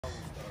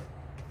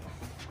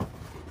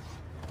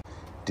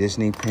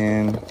Disney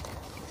pin.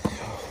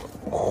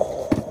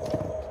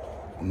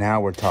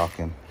 Now we're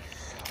talking.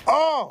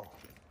 Oh,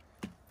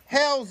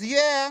 hells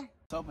yeah.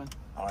 It's open.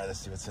 All right, let's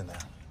see what's in there.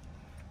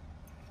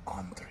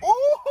 On 3.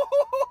 Ooh!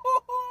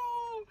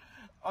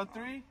 On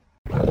 3?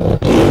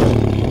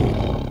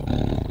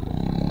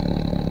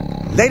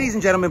 Ladies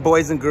and gentlemen,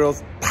 boys and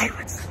girls,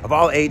 pirates of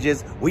all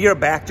ages, we are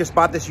back. Just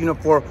bought this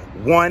unit for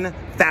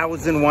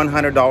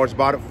 $1,100.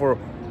 Bought it for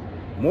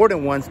more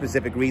than one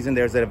specific reason.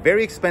 There's a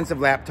very expensive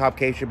laptop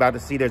case you're about to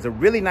see. There's a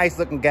really nice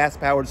looking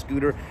gas-powered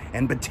scooter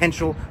and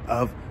potential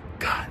of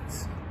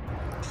guns.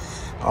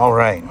 All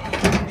right,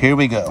 here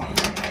we go.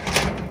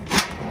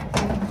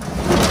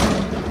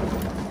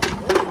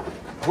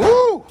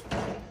 Woo!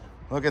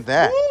 Look at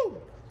that. Woo!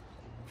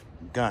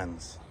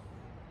 Guns.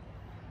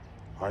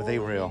 Are they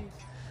real?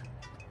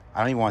 I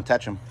don't even want to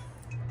touch them.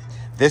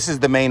 This is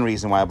the main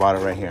reason why I bought it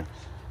right here.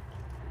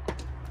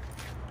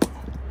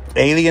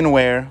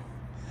 Alienware.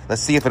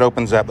 Let's see if it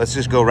opens up. Let's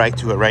just go right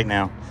to it right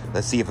now.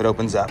 Let's see if it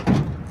opens up.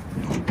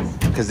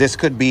 Because this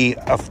could be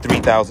a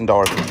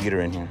 $3,000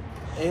 computer in here.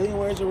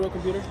 Alienware is a real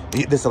computer?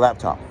 This is a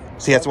laptop.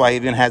 See, that's why it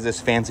even has this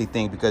fancy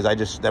thing, because I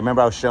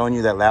remember I was showing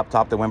you that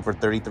laptop that went for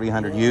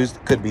 $3,300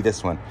 used. Could be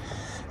this one.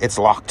 It's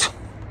locked.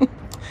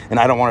 And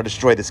I don't want to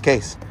destroy this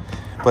case.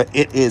 But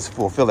it is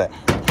full. Feel that.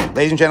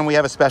 Ladies and gentlemen, we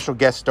have a special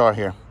guest star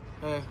here.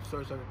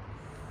 Sorry.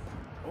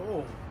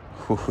 Oh.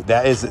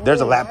 There's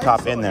a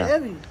laptop in there.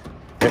 Heavy.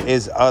 There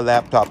is a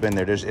laptop in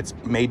there. It's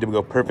made to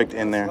go perfect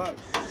in there.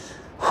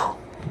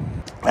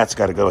 That's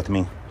got to go with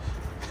me.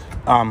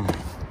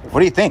 What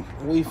do you think?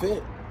 Wii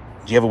Fit.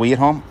 Do you have a Wii at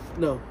home?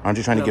 No. Aren't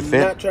you trying to get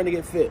fit? I'm not trying to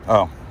get fit.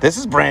 Oh, this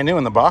is brand new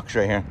in the box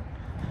right here.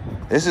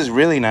 This is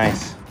really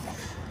nice.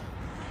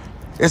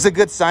 It's a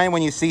good sign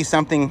when you see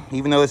something,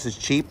 even though this is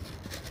cheap,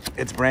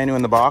 it's brand new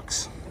in the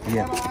box.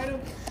 Yeah.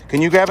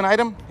 Can you grab an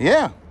item?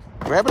 Yeah.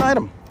 Grab an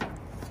item.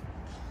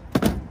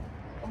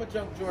 I'm a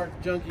junk drawer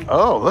junkie.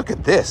 Oh, look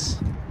at this.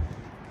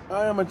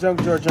 I am a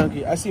junk drawer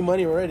junkie. I see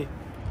money already.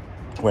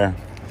 Where?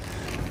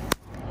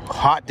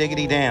 Hot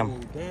diggity damn.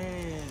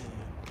 Damn.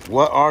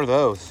 What are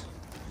those?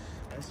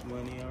 That's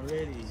money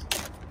already.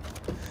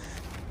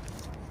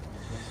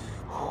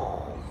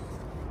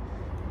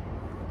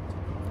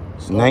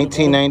 It's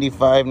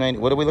 1995, 90.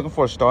 What are we looking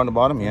for? A star on the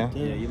bottom? Yeah.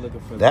 Yeah, you're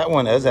looking for that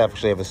one does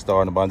actually have a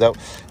star on the bottom.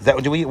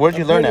 Where'd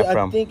you learn that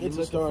from? I think it's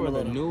a star on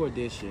the new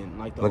edition,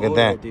 like the Look at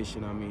older that.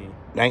 edition. I mean,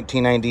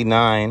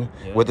 1999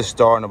 with a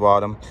star on the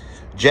bottom.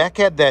 Jack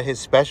had his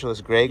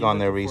specialist Greg on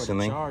there the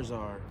recently.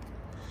 Charizard.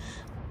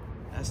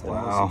 That's the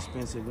most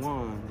expensive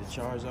one. The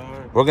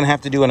Charizard. We're gonna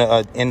have to do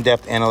an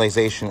in-depth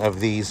analyzation of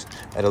these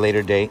at a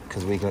later date,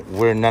 because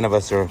none of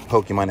us are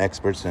Pokemon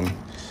experts. And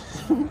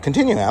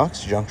continue,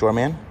 Alex, junk drawer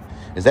man.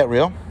 Is that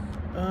real?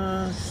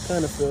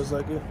 Kind of feels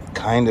like it.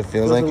 Kind of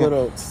feels like a it.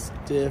 little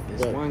stiff.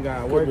 This one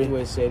guy I worked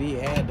with said he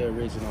had the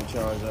original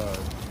Charizard.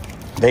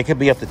 They could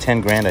be up to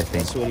 10 grand, I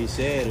think. That's what he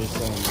said, or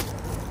something.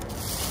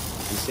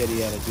 He said he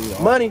had to do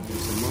some money.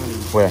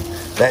 Where?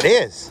 That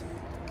is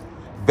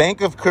Bank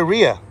of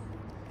Korea.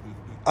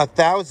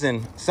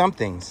 1,000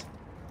 somethings.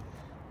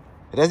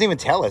 It doesn't even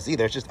tell us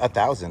either. It's just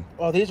 1,000.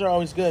 Oh, these are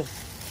always good.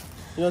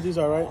 You know what these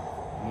are, right?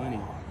 Money.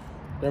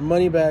 They're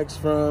money bags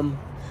for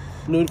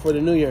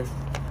the new year.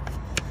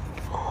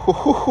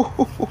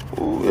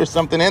 There's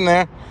something in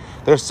there.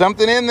 There's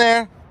something in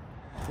there.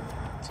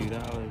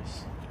 $2.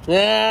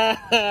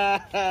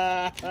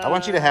 Yeah. I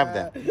want you to have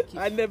that.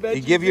 I bet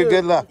you give you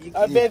good luck.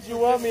 I bet you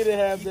want me to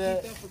have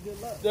that.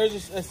 There's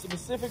a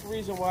specific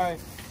reason why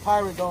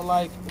pirates don't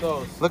like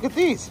those. Look at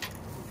these.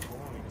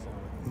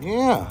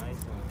 Yeah.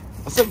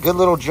 That's a good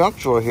little junk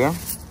drawer here.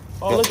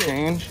 Oh, got look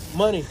change.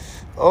 Money.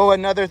 Oh,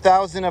 another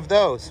 1,000 of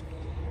those.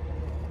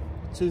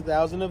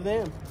 2,000 of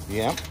them.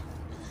 Yeah.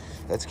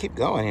 Let's keep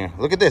going here.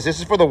 Look at this. This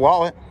is for the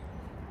wallet.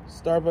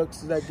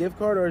 Starbucks, is that gift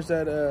card or is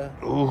that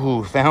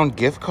Ooh, found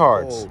gift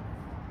cards. Oh,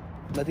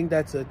 I think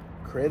that's a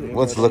credit.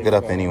 Let's look it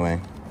up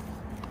anyway.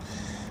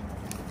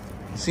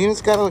 See,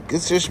 it's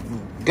just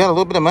got a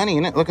little bit of money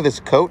in it. Look at this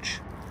Coach.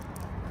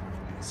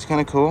 It's kind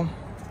of cool.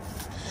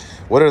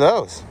 What are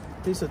those?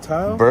 Piece of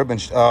tile? Bourbon.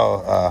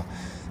 A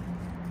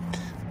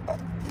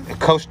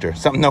coaster.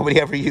 Something nobody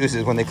ever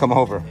uses when they come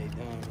over.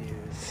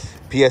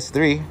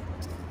 PS3.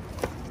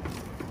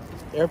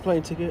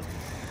 Airplane ticket.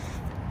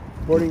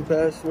 Boarding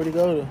pass. Where'd you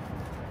go to?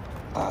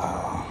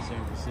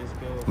 San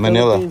Francisco.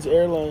 Manila. Philippines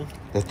Airline.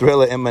 The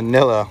Thriller in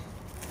Manila.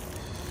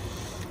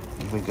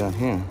 What we got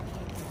here?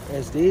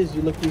 SDs.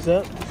 You look these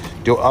up?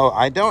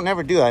 I don't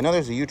never do that. I know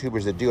there's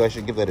YouTubers that do. I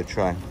should give that a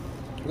try.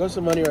 We got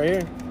some money right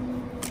here.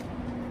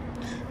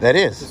 That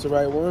is. It's the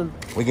right one.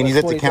 We can use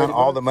it to count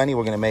all the money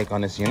we're going to make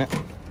on this unit.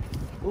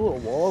 Ooh, a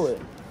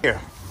wallet. Here.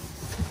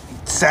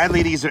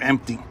 Sadly, these are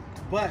empty.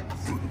 But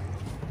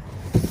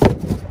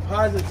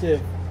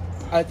positive.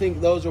 I think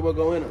those are what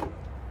go in them.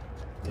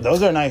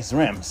 Those are nice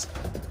rims.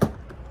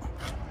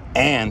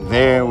 And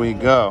there we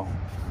go.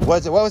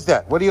 What was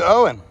that? What are you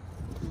owing?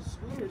 The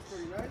scooter's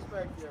pretty nice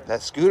back there.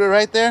 That scooter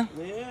right there?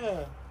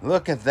 Yeah.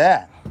 Look at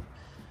that.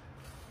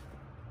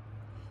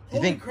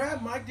 Holy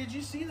crap, Mike! Did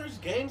you see? There's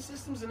game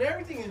systems and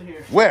everything in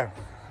here. Where?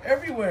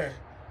 Everywhere.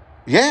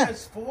 Yeah.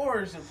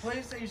 PS4s and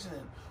PlayStation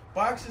and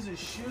boxes of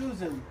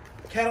shoes and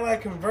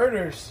Cadillac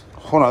converters.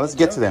 Hold on, let's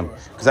get to them.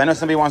 Because I know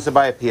somebody wants to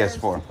buy a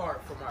PS4.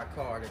 Part for my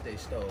car that they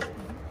stole.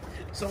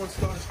 Someone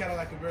stole this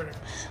Cadillac converter.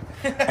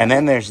 And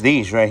then there's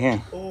these right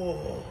here.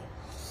 Oh.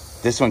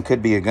 This one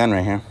could be a gun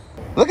right here.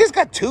 Look, it's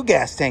got 2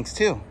 gas tanks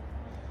too.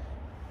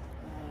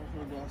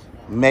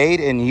 Made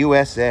in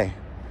USA.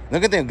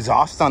 Look at the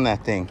exhaust on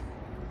that thing.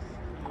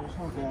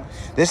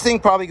 This thing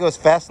probably goes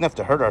fast enough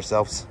to hurt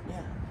ourselves.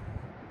 Yeah.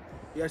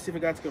 You gotta see if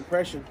it got the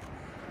compression.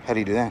 How do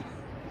you do that?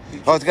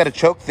 Oh, it's got a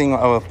choke thing,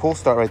 a pull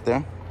start right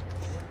there.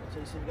 So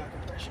you see if it got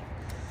compression.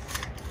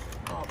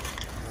 Oh,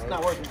 it's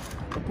not working.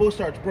 The pull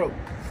start's broke.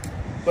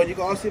 But you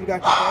can also see if it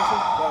got compression.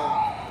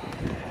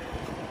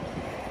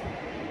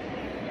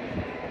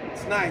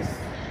 It's nice.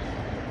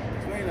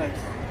 It's very nice.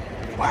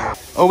 Wow.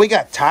 Oh, we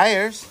got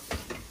tires.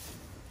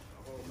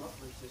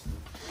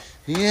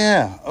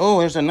 Yeah. Oh,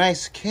 there's a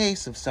nice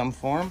case of some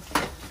form.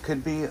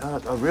 Could be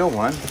a real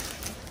one.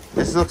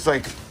 This looks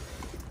like...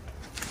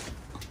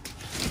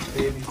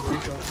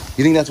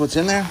 You think that's what's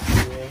in there?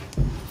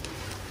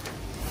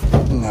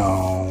 Yeah.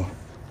 No.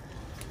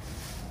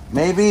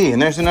 Maybe.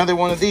 And there's another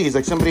one of these.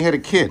 Like somebody had a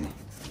kid.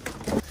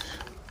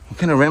 What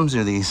kind of rims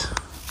are these?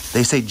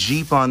 They say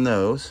Jeep on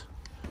those.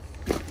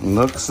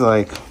 Looks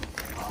like...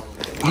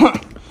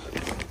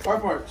 Car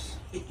parts.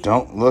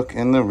 Don't look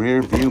in the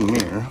rear view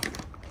mirror.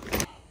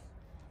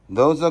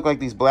 Those look like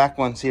these black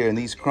ones here, and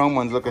these chrome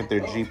ones look like they're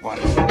Jeep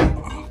ones.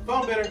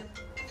 Phone bitter.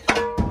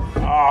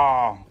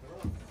 Oh,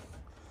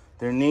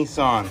 they're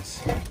Nissans,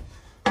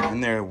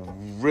 and they're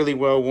really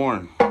well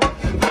worn.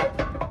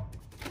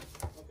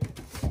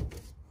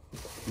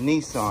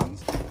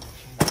 Nissans.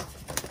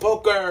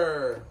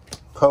 Poker.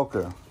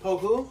 Poker.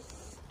 Poku.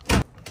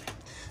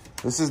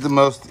 This is the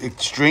most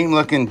extreme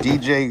looking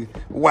DJ.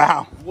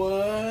 Wow.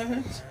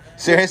 What?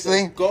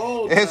 Seriously? It's the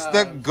gold. It's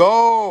the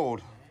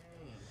gold.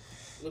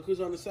 Look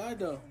who's on the side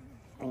though.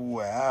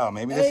 Wow,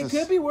 maybe Hey, this it is...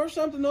 could be worth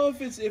something though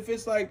if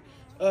it's like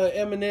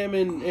Eminem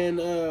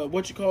and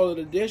what you call it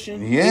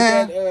edition.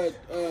 Yeah. That,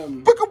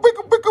 Wicka,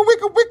 wicka, wicka,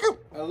 wicka, wicka.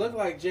 I look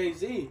like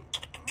Jay-Z.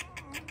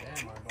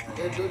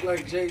 It look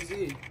like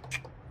Jay-Z.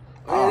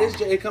 Oh,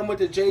 yeah, it come with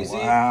the Jay-Z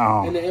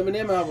Wow. and the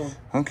Eminem album.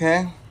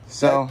 Okay,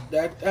 so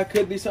That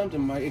could be something,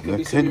 Mike. It could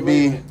be it something. could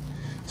be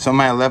some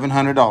of my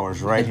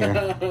 $1,100 right here.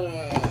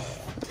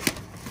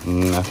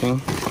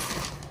 Nothing.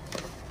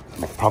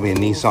 Probably a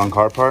Nissan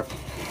car part.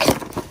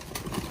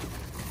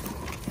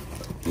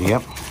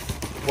 Yep.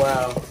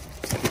 Wow.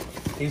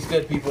 He's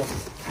good, people.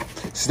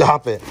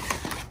 Stop it.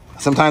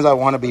 Sometimes I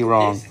want to be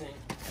wrong.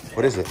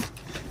 What is it?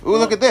 Ooh,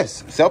 look at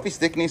this. Selfie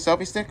stick. Need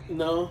selfie stick?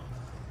 No.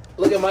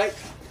 Look at Mike.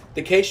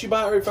 The case you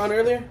found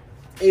earlier?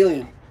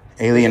 Alien.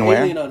 Alienware?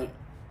 Alien on it.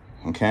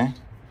 Okay.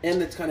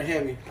 And it's kind of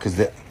heavy. Because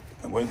they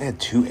had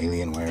 2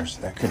 Alienwares.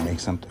 That could make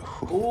something.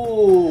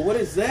 Ooh, what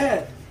is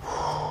that?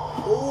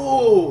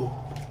 Ooh.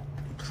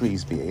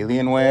 Please be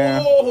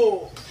Alienware.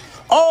 Oh.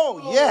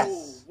 Oh,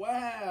 yes.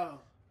 Wow.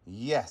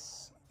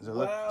 Yes. Does it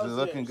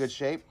look in good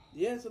shape?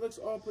 Yes, it looks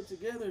all put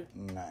together.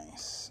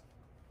 Nice.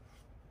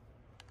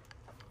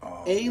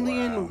 Oh,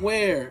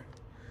 Alienware.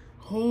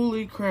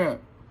 Holy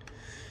crap.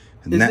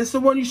 Is And this the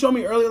one you showed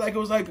me earlier? Like it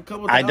was like a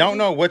couple I thousand? don't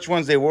know which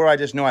ones they were. I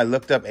just know I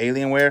looked up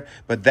Alienware,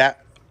 but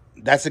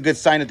that's a good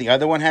sign that the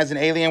other one has an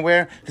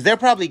Alienware because they're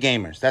probably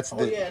gamers. That's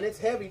Oh yeah, and it's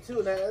heavy too.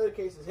 And that other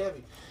case is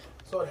heavy,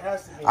 so it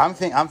has to be.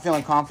 I'm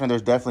feeling confident.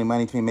 There's definitely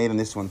money to be made in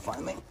this one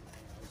finally.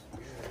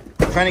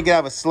 I'm trying to get out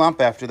of a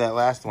slump after that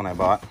last one I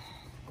bought.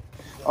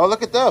 Oh,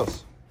 look at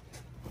those.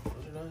 Those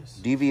are nice.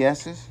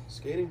 DVSs.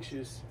 Skating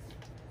shoes.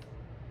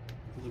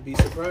 You'd be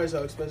surprised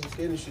how expensive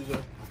skating shoes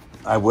are.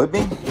 I would be.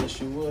 Yes,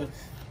 you would.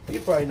 You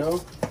probably know.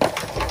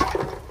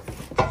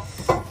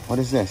 What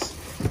is this?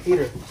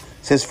 Heater. It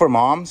says for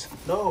moms.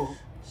 No.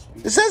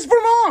 It says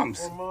for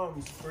moms. For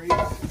moms. Free.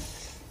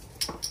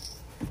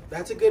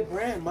 That's a good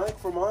brand, Mike.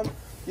 For mom.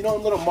 You know,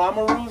 little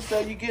mamaroos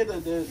that you get,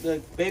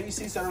 the baby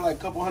seats that are like a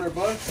couple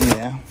 $100.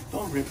 Yeah.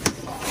 Don't rip it.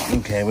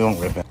 Okay, we won't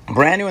rip it.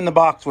 Brand new in the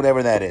box,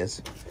 whatever that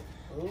is.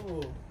 Ooh.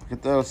 Look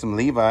at those, some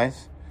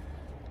Levi's.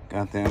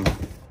 Got them,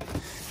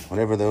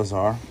 whatever those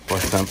are. Or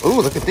some.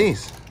 Ooh, look at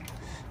these.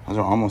 Those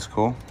are almost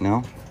cool.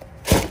 No?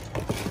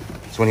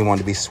 It's when he wanted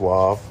to be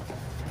suave.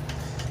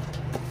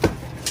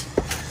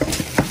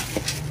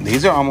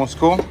 These are almost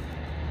cool.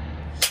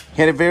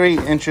 He had a very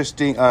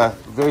interesting,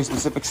 very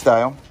specific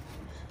style.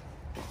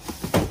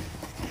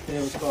 And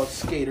it was called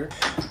Skater.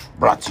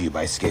 Brought to you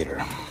by Skater.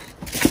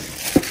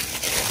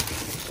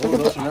 Oh,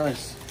 those are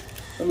nice.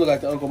 They look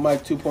like the Uncle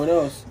Mike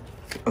 2.0s.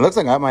 It looks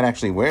like I might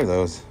actually wear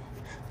those.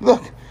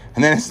 Look,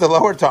 and then it's the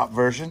lower top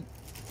version.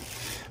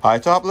 High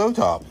top, low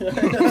top. My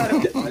top,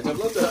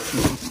 low top.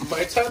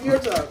 My top, your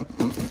top.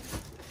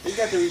 You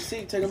got the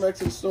receipt. Take them back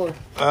to the store.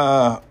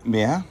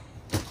 Yeah.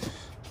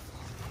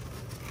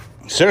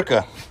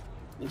 Circa.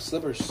 Them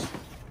slippers.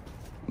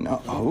 No.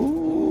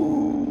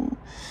 Ooh.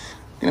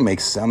 Gonna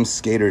make some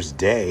skaters'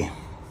 day.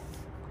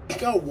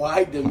 Look how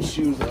wide them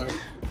shoes are.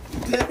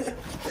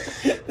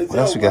 What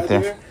else we got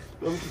there?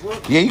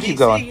 Yeah, you keep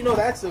going. You know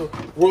that's a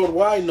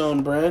worldwide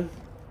known brand.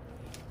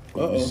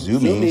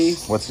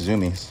 Zoomies. What's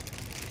Zoomies?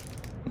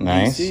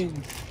 Nice. DC.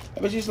 I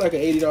bet you it's like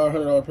an $80,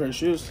 $100 pair of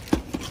shoes.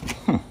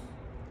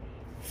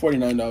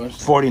 $49.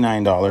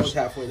 $49. I was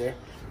halfway there.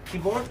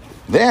 Keep going?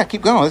 Yeah,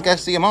 keep going. Let's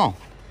guys see them all.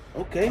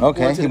 Okay.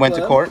 Okay, he went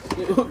to court.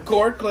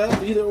 Court,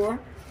 club, either or.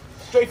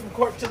 Straight from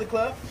court to the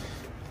club.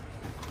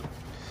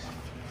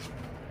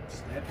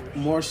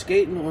 More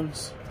skating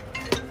ones.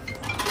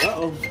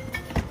 Uh-oh.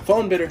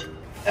 Phone bidder.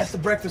 That's the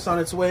breakfast on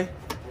its way.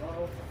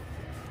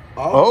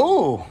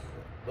 Oh.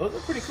 Those are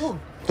pretty cool.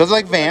 Those are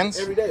like Vans.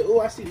 Every day. Oh,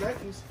 I see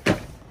Nikes.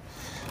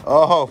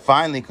 Oh,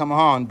 finally. Come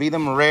on. Be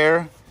them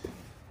rare.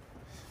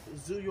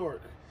 Zoo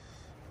York.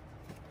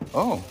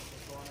 Oh.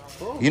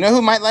 You know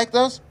who might like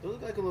those? Those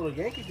look like a little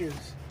Yankee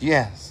goose.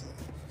 Yes.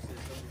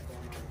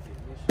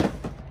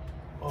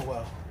 Oh,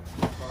 wow.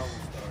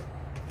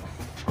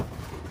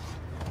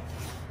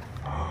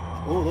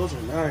 Oh, those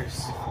are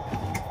nice.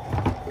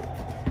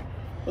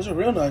 Those are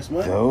real nice,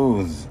 man.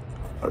 Those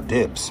are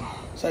dibs.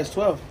 Size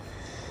 12.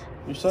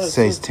 Your size?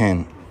 Says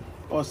 10.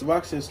 Oh, it's the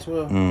box says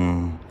 12.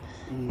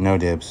 No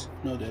dibs.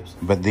 No dibs.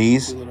 But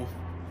these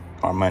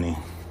are money.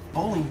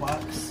 Bowling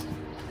box.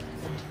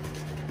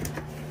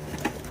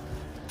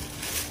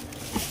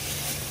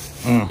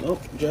 Oh,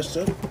 just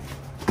so.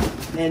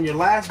 And your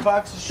last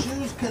box of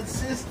shoes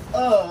consists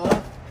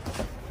of...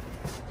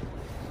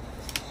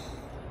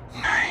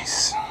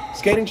 Nice.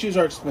 Skating shoes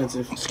are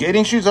expensive.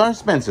 Skating shoes are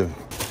expensive.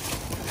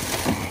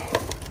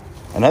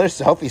 Another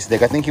selfie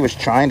stick. I think he was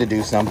trying to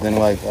do something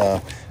like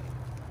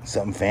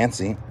something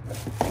fancy.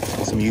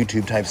 Some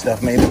YouTube type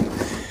stuff maybe.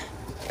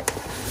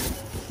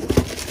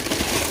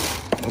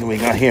 What do we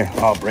got here?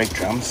 Oh, brake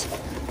drums.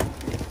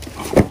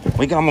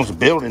 We can almost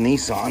build a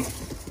Nissan.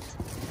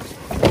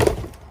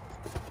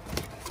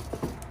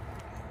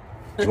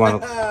 You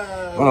want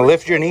to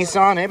lift your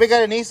Nissan? Anybody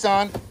got a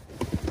Nissan?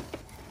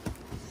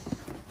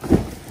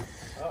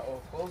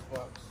 Uh-oh, clothes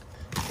box.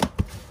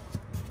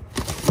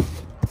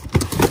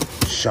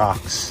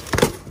 Shocks.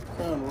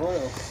 Crown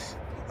Royal.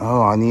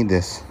 Oh, I need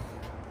this.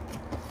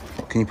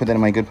 Can you put that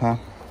in my good pile?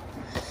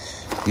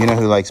 You know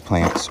who likes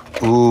plants.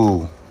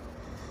 Ooh.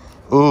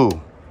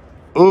 Ooh.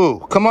 Ooh.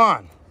 Come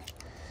on.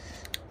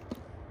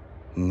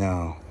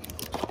 No.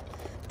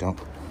 Don't.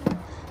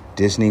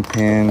 Disney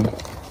pin.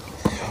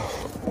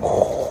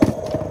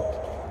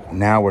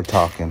 Now we're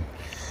talking.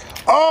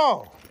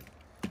 Oh!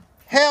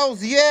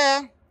 Hells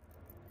yeah!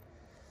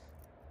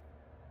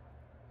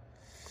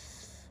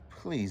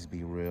 Please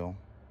be real.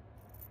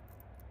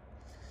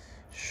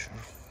 Sure.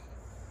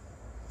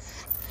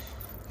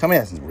 Tell me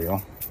that's real.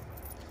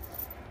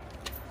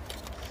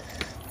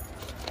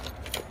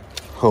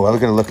 Oh, I'm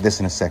gonna look at this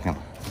in a second.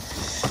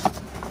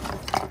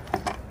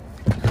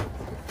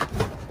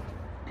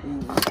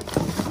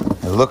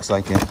 It looks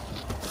like it.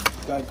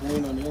 Got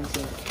green on the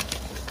inside.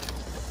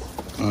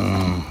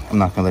 I'm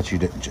not gonna let you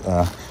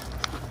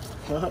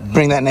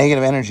bring that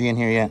negative energy in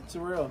here yet. It's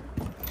real.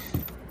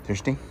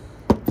 Thirsty?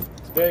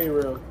 It's very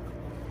real.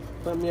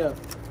 Let me up.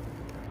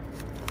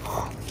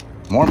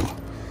 More.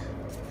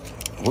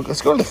 Well,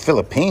 let's go to the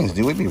Philippines,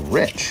 dude. We'd be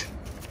rich.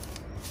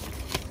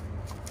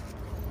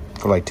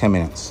 For like 10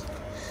 minutes.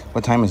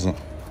 What time is it?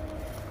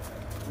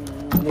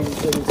 Nigga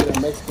said he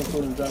said Mexican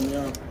food and dropped me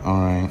off. All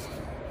right.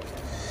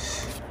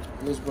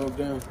 This broke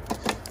down.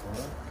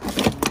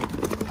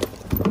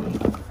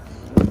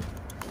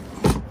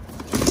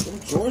 Them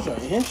drawers are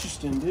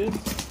interesting, dude.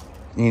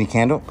 You need a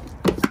candle?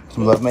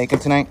 Some love making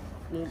tonight?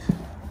 Yeah.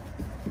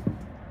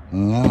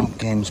 No.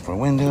 Games for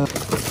window.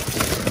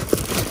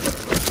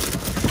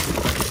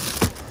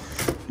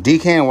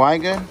 DK and Y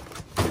good?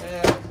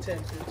 Yeah,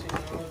 $10,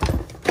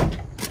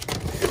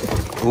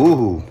 $15.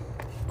 Ooh.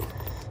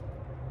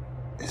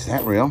 Is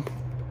that real?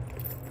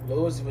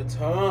 Louis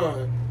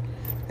Vuitton.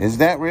 Is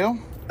that real?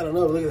 I don't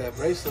know, but look at that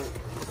bracelet.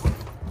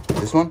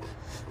 This one?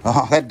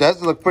 Oh, that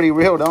does look pretty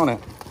real, don't it?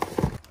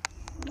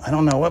 I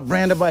don't know what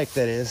brand of bike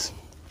that is.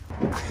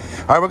 All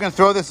right, we're gonna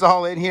throw this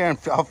all in here and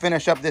I'll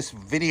finish up this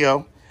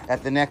video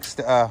at the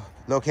next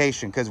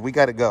location because we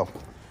gotta go.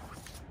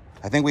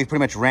 I think we've pretty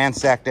much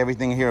ransacked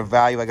everything here of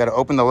value. I gotta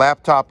open the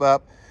laptop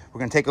up. We're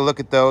gonna take a look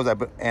at those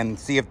and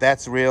see if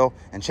that's real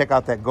and check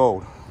out that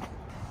gold.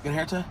 Got a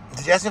hair tie?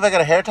 Did you ask me if I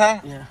got a hair tie?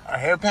 Yeah. A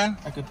hairpin?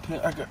 I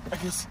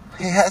guess.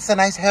 He has a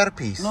nice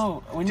hairpiece.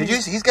 No,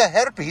 He's got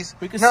hairpiece.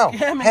 We can No,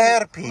 scam it.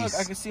 hairpiece. Look,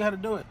 I can see how to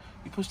do it.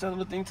 You push that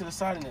little thing to the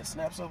side and it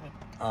snaps open.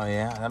 Oh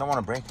yeah, I don't want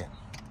to break it.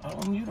 I don't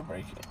want you to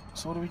break it.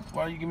 So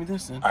why do you give me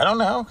this then? I don't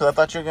know, because I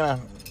thought you were gonna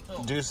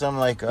do some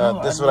like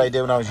No, this is what I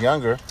did when I was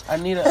younger. I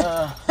need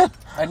a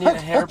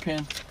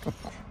hairpin.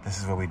 This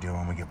is what we do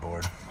when we get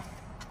bored.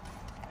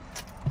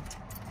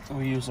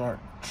 We use our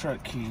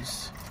truck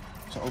keys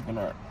to open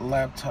our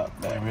laptop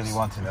bags. I really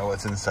want to know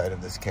what's inside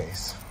of this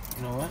case.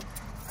 You know what?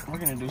 We're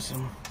gonna do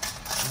some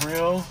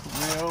real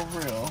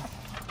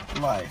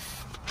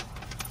life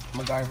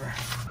MacGyver.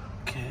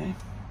 Okay.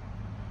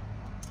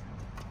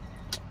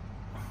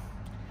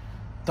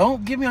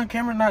 Don't get me on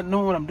camera not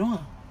knowing what I'm doing.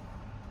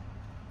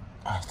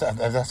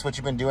 That's what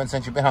you've been doing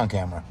since you've been on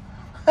camera.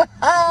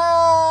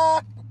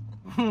 That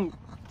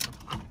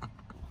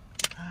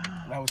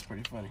was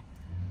pretty funny.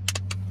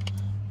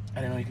 I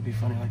didn't know you could be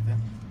funny like that.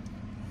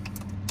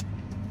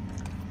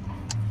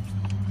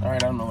 All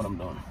right, I don't know what I'm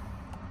doing.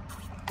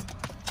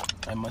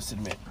 I must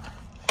admit.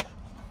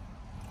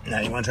 Now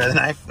you want to try the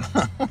knife?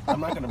 I'm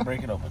not gonna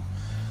break it open.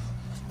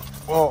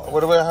 Well,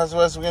 what else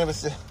are we gonna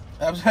say?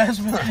 He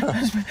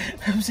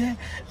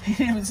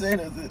didn't even say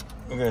nothing.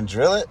 We're gonna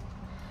drill it.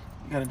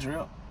 You got a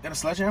drill? Got a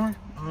sledgehammer?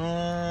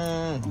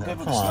 No, Good with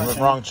come a on,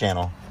 sledgehammer. wrong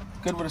channel.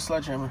 Good with a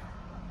sledgehammer.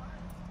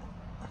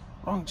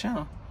 Wrong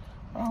channel.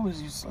 I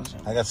always use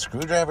sledgehammer. I got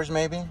screwdrivers,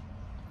 maybe.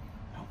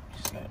 No,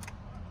 just got it.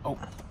 Oh.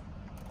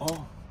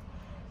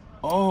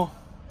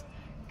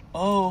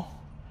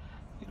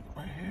 Get it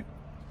right here.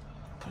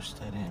 Push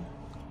that in.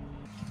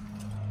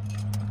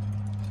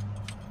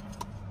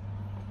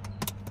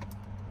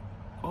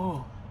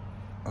 Oh.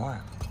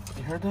 What?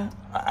 You heard that?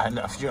 I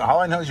know. All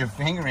I know is you're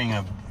fingering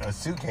a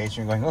suitcase.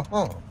 You're going,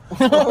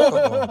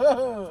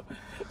 oh.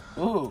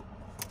 Ooh.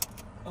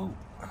 Oh.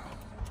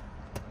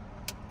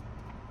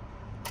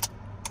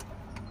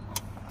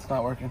 It's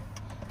not working.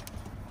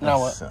 Now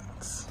what?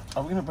 Sucks.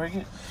 Are we gonna break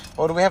it?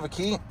 Oh, do we have a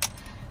key?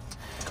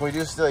 Can we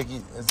do still like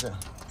it's a...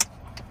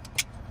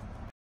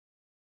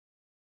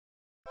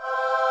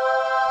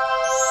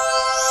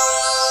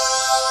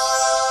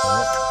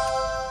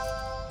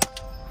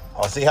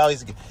 Oh, see how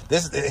he's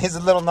a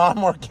little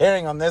more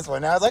caring on this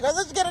one. Now I was like, oh,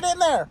 let's get it in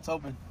there. It's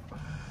open.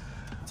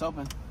 It's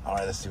open. All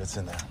right, let's see what's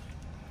in there.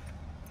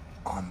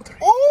 On 3.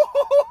 Ooh!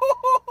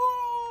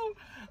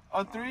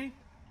 On 3.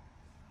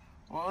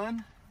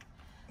 1,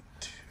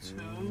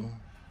 2,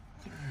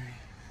 3.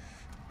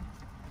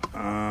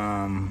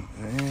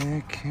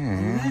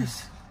 Okay. What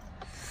is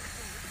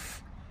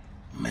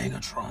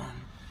Megatron?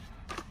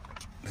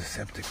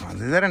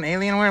 Decepticons. Is that an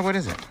Alienware? What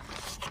is it?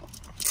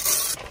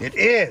 It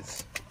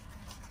is.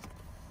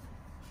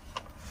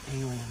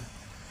 Alien.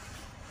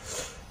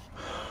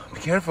 Be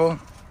careful.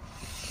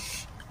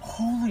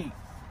 Holy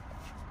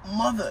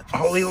mother.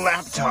 Holy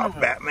laptop,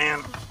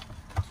 Batman.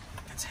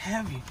 It's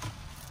heavy.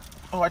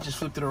 Oh, I just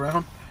flipped it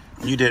around.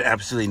 You did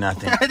absolutely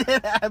nothing. I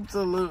did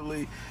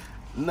absolutely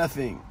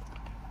nothing.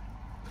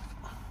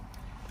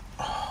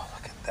 Oh,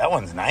 look at that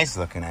one's nice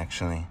looking,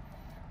 actually.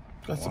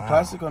 Got some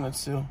plastic on it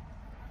still.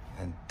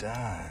 It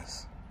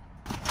does.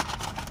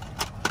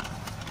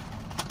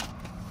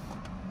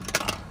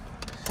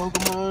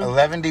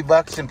 Pokemon.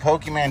 $11 in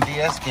Pokemon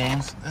DS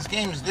games.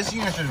 This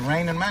unit's just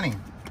raining money.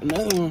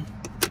 Another one.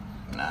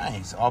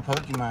 Nice. All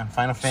Pokemon.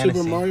 Final Fantasy.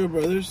 Super Mario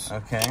Brothers.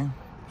 Okay.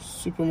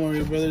 Super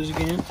Mario Brothers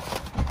again.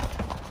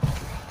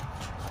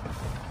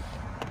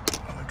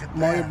 Look at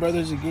Mario that.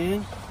 Brothers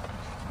again.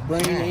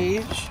 Brain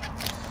Age.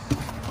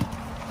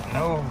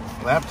 No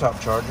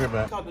laptop charger,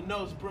 but... It's called the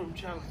Nose Broom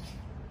Challenge.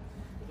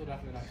 We're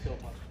definitely not still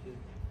much to do.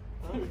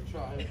 I'm gonna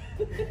try it.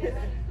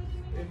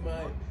 It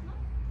might.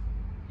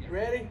 You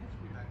ready?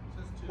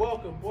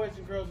 Welcome, boys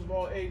and girls of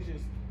all ages.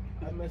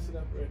 I messed it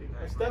up already.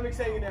 My stomach's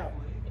hanging out.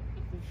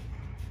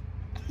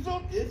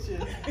 I'm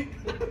itching.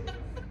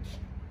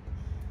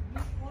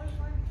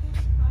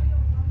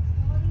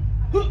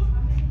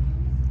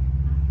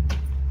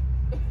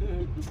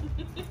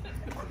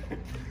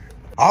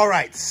 All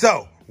right,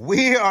 so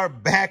we are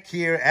back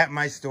here at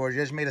my store.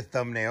 Just made a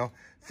thumbnail,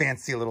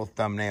 fancy little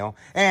thumbnail.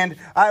 And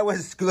I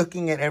was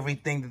looking at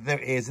everything that there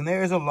is, and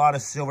there is a lot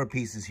of silver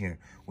pieces here.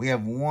 We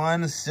have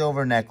one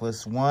silver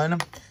necklace, 1,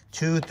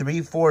 2,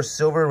 3, 4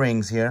 silver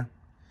rings here.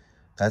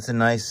 That's a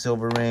nice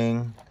silver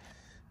ring.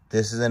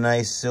 This is a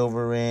nice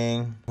silver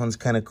ring. One's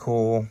kind of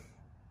cool.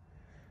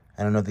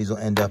 I don't know if these will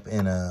end up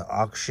in an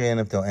auction,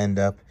 if they'll end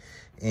up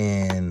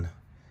in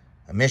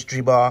a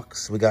mystery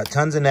box. We got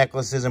tons of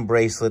necklaces and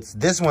bracelets.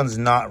 This one's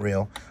not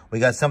real. We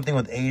got something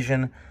with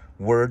Asian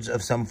words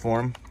of some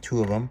form,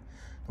 2 of them.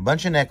 A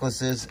bunch of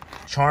necklaces,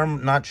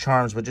 not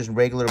charms, but just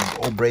regular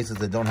old bracelets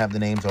that don't have the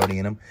names already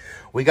in them.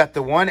 We got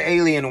the one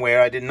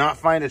Alienware. I did not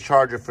find a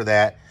charger for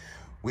that.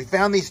 We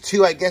found these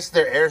 2, I guess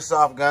they're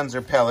airsoft guns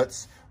or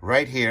pellets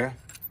right here.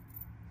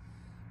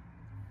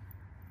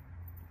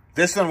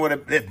 This one would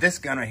have, if this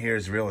gun right here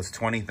is real, it's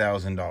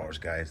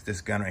 $20,000, guys.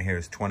 This gun right here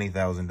is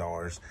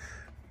 $20,000.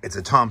 It's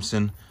a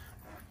Thompson.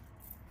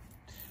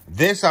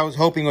 This I was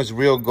hoping was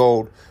real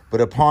gold, but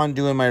upon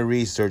doing my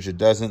research, it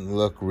doesn't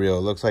look real.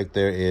 It looks like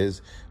there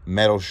is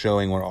metal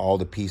showing where all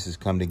the pieces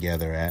come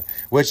together at,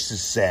 which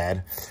is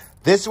sad.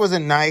 This was a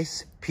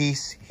nice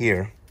piece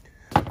here.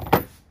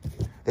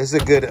 This is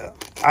a good,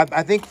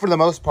 I think for the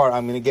most part,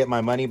 I'm going to get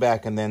my money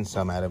back and then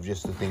some out of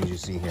just the things you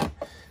see here.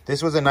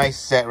 This was a nice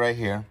set right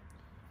here.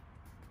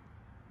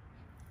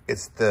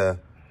 It's the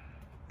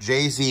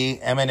Jay-Z,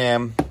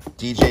 Eminem,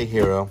 DJ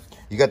Hero.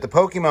 You got the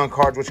Pokemon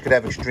cards, which could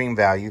have extreme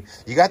value.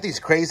 You got these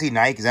crazy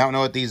Nikes. I don't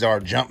know what these are,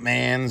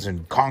 Jumpmans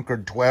and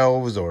Concord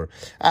 12s, or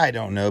I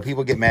don't know.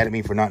 People get mad at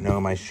me for not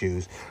knowing my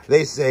shoes.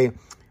 They say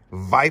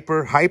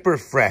Viper Hyper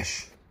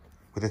Fresh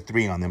with a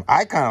 3 on them.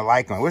 I kind of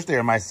like them. I wish they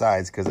were my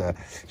size because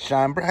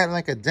shine bright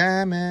like a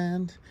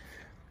diamond.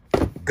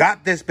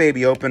 Got this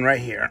baby open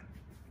right here.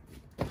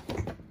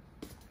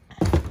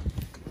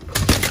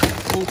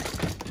 Ooh.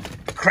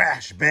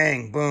 Crash,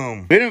 bang,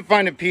 boom. We didn't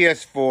find a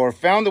PS4,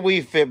 found the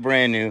Wii Fit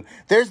brand new.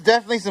 There's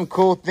definitely some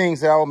cool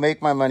things that I will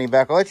make my money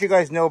back. I'll let you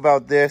guys know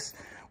about this.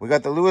 We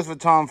got the Louis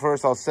Vuitton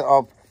first.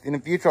 I'll in the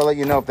future, I'll let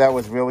you know if that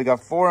was real. We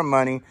got 4 in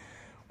money.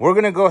 We're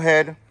gonna go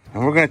ahead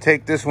and we're gonna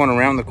take this one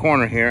around the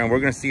corner here, and we're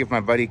gonna see if my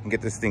buddy can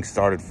get this thing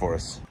started for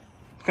us.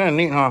 It's kind of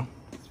neat, huh?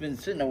 It's been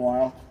sitting a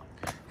while.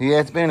 Yeah,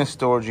 it's been in a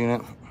storage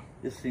unit.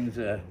 This thing's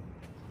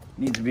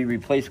needs to be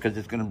replaced because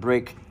it's gonna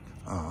break.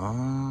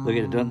 Oh. Look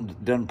at it,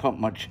 doesn't pump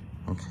much.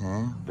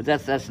 Okay. But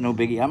that's no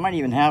biggie. I might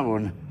even have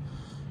one.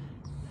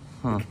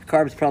 Huh. The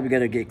carb's probably got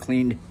to get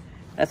cleaned.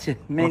 That's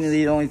mainly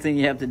the only thing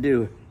you have to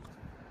do.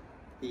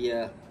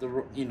 The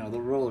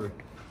roller.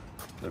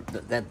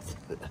 That's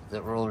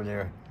the roller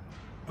there.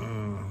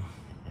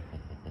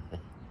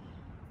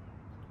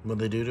 What'd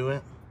they do to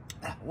it?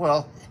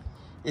 Well,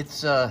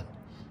 it's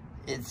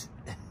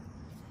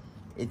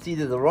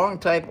either the wrong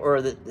type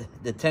or the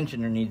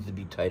tensioner needs to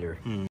be tighter.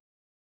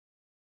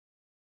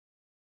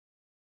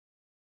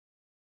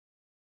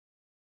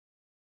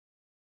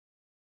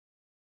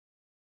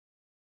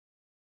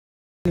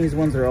 These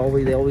ones are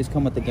always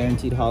come with the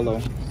guaranteed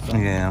hollow. So.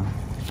 Yeah.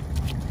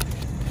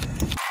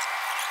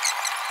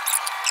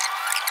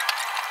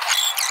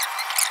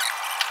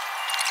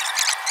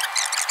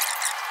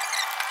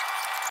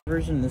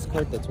 Version of this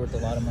cart that's worth a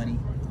lot of money.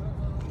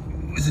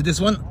 Is it this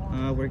one?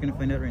 We're gonna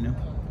find out right now.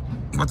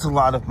 What's a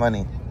lot of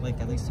money?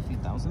 Like at least a few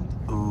thousand.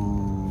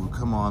 Ooh,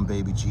 come on,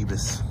 baby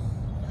Jeebus.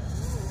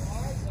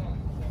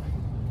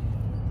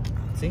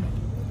 See?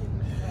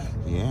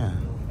 Yeah.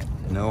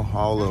 No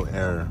hollow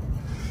error.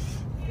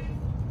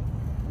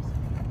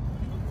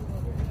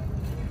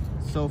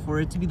 So for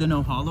it to be the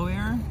no hollow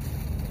error,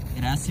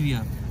 it has to be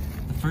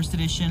the first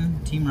edition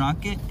Team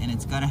Rocket, and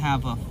it's got to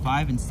have a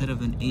 5 instead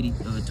of an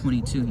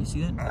 22. You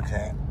see that?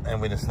 Okay,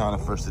 and it's not a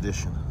first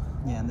edition.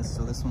 Yeah, and this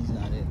one's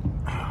not it.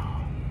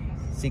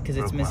 See, because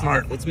it's Broke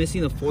my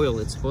missing the foil.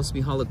 It's supposed to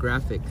be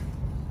holographic,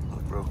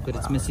 but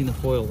it's missing the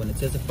foil. When it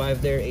says a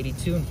 5 there,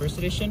 82 in first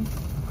edition,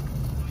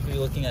 you're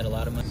looking at a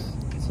lot of money.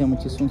 See how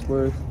much this one's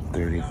worth?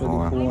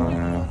 34.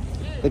 Yeah.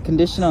 The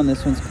condition on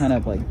this one's kind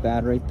of like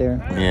bad right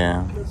there.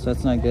 Yeah. So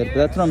that's not good. But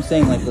that's what I'm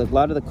saying. Like a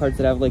lot of the cards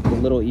that have like the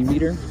little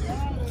e-reader,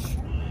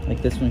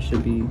 like this one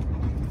should be.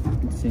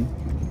 Let's see.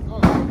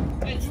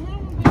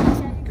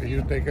 Can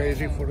you take it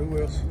easy for the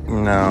wheels?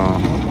 No.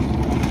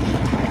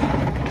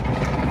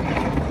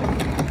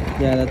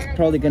 Yeah, that's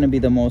probably going to be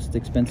the most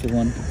expensive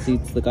one. See,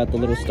 it's got the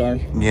little star.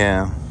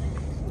 Yeah.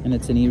 And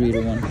it's an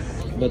e-reader one.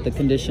 But the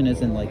condition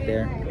isn't like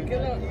there.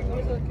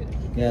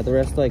 Yeah, the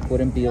rest like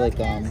wouldn't be like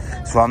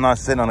So I'm not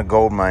sitting on a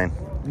gold mine.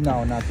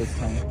 No, not this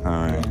time.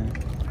 All right.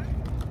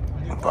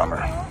 Yeah. Bummer.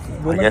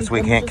 Well, I guess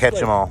we can't catch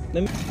them all.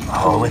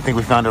 Oh, I think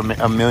we found a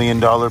 $1 million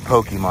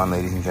Pokemon,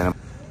 ladies and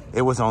gentlemen.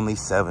 It was only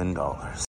 $7.